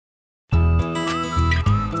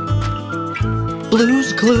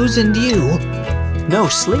Blues, Clues, and you. No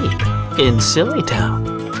sleep in Silly Town.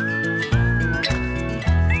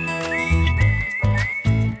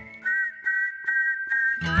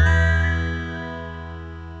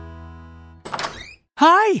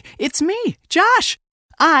 Hi, it's me, Josh.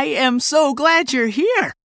 I am so glad you're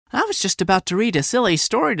here. I was just about to read a silly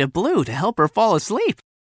story to Blue to help her fall asleep.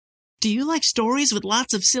 Do you like stories with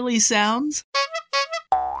lots of silly sounds?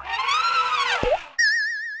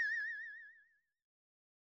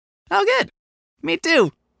 Oh, good. Me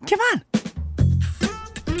too. Come on.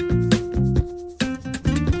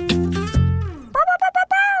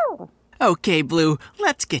 Okay, Blue,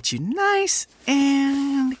 let's get you nice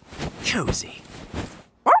and cozy.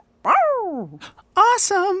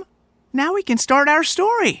 Awesome. Now we can start our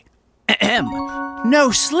story.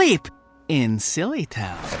 No sleep in Silly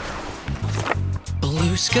Town.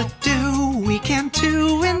 Blue-ska-doo, we can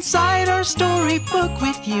too inside our storybook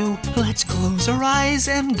with you. Let's close our eyes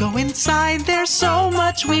and go inside. There's so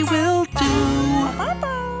much we will do.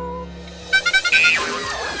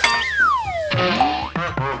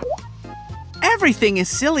 Everything is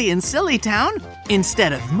silly in Silly Town.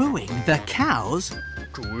 Instead of mooing, the cows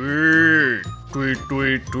Tweet, tweet,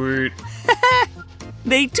 tweet, tweet.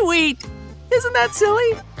 they tweet. Isn't that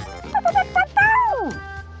silly?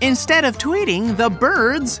 Instead of tweeting, the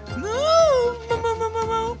birds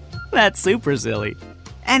moo. That's super silly.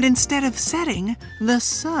 And instead of setting, the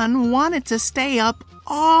sun wanted to stay up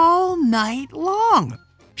all night long.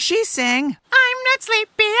 She sang, "I'm not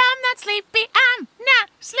sleepy, I'm not sleepy, I'm not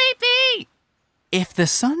sleepy." If the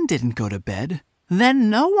sun didn't go to bed, then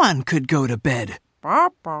no one could go to bed.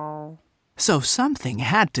 So something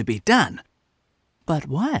had to be done. But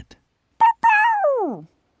what?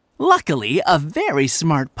 Luckily, a very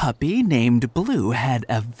smart puppy named Blue had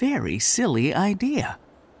a very silly idea.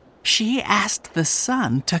 She asked the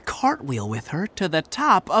sun to cartwheel with her to the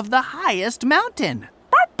top of the highest mountain.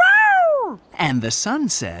 And the sun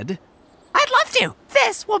said, "I'd love to.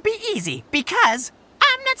 This will be easy because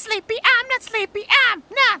I'm not sleepy, I'm not sleepy, I'm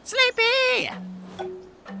not sleepy."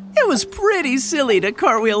 It was pretty silly to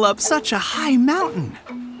cartwheel up such a high mountain.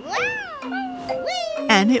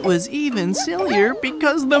 And it was even sillier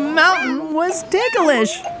because the mountain was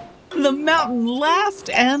ticklish. The mountain laughed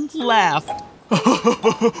and laughed.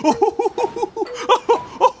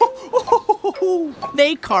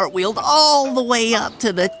 They cartwheeled all the way up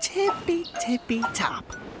to the tippy, tippy top.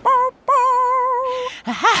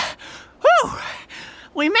 Aha! Whew!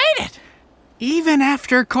 We made it! Even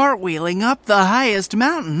after cartwheeling up the highest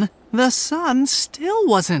mountain, the sun still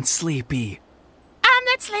wasn't sleepy. I'm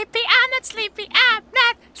not sleepy, I'm not sleepy, I'm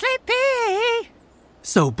not sleepy.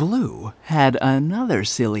 So Blue had another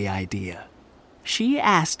silly idea. She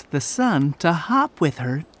asked the sun to hop with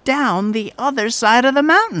her down the other side of the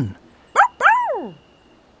mountain.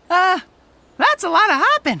 That's a lot of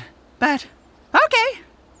hopping, but okay.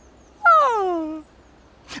 Oh,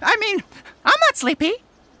 I'm not sleepy.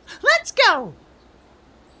 Let's go.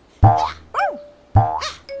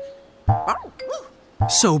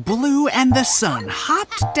 So Blue and the sun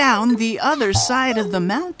hopped down the other side of the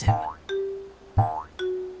mountain.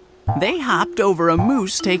 They hopped over a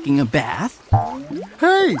moose taking a bath.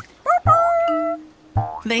 Hey!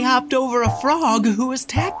 They hopped over a frog who was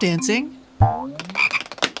tap dancing.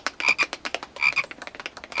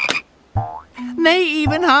 They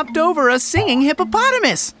even hopped over a singing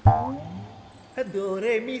hippopotamus. Do,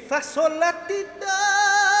 re, mi, fa, sol, la, ti, do.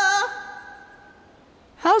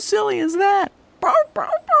 How silly is that?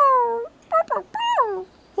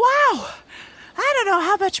 Wow! I don't know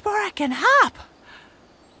how much more I can hop.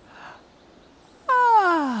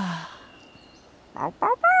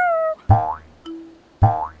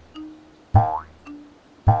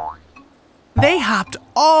 They hopped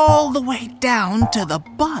all the way down to the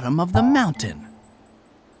bottom of the mountain.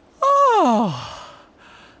 Oh,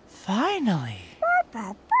 finally.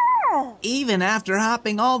 Even after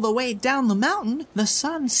hopping all the way down the mountain, the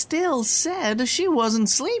sun still said she wasn't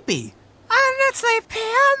sleepy. I'm not sleepy,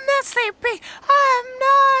 I'm not sleepy, I'm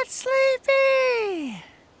not sleepy.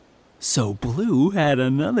 So Blue had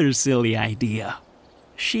another silly idea.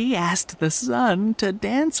 She asked the sun to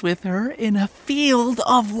dance with her in a field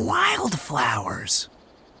of wildflowers.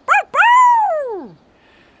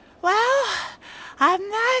 Well, I'm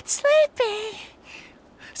not sleepy.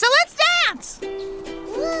 So let's dance!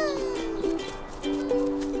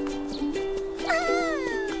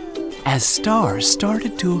 As stars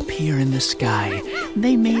started to appear in the sky,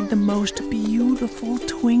 they made the most beautiful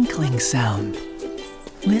twinkling sound.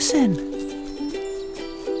 Listen.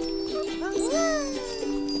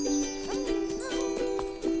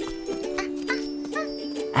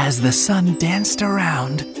 As the sun danced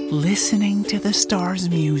around, listening to the stars'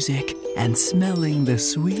 music and smelling the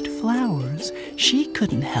sweet flowers, she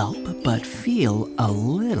couldn't help but feel a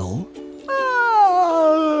little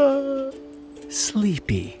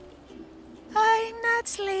sleepy. I'm not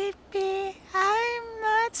sleepy. I'm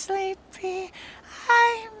not sleepy.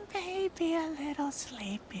 I'm maybe a little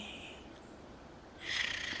sleepy.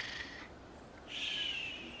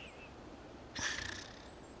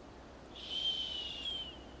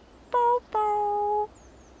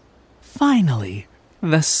 Finally,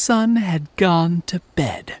 the sun had gone to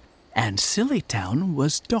bed, and Sillytown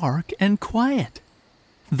was dark and quiet.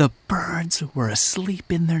 The birds were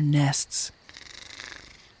asleep in their nests.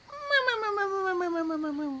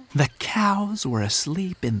 The cows were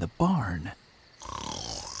asleep in the barn.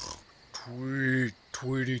 Tweet,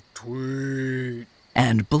 tweety, tweet.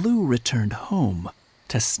 And Blue returned home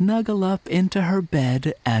to snuggle up into her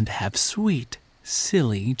bed and have sweet,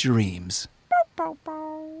 silly dreams.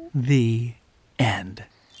 The end.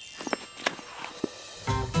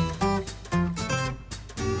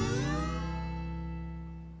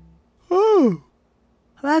 Oh,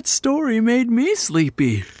 that story made me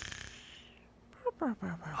sleepy.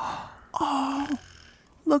 Oh,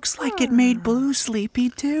 looks like it made Blue sleepy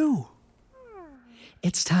too.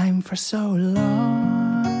 It's time for so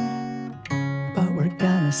long, but we're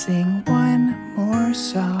gonna sing one more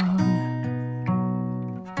song.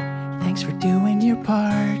 Thanks for doing your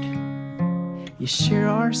part. You sure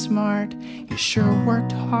are smart. You sure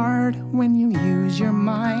worked hard when you use your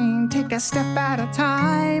mind. Take a step at a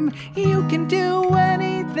time. You can do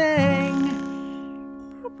anything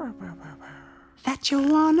that you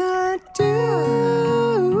wanna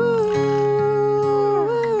do.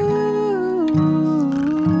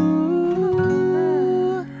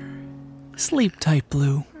 Sleep tight,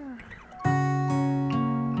 Blue.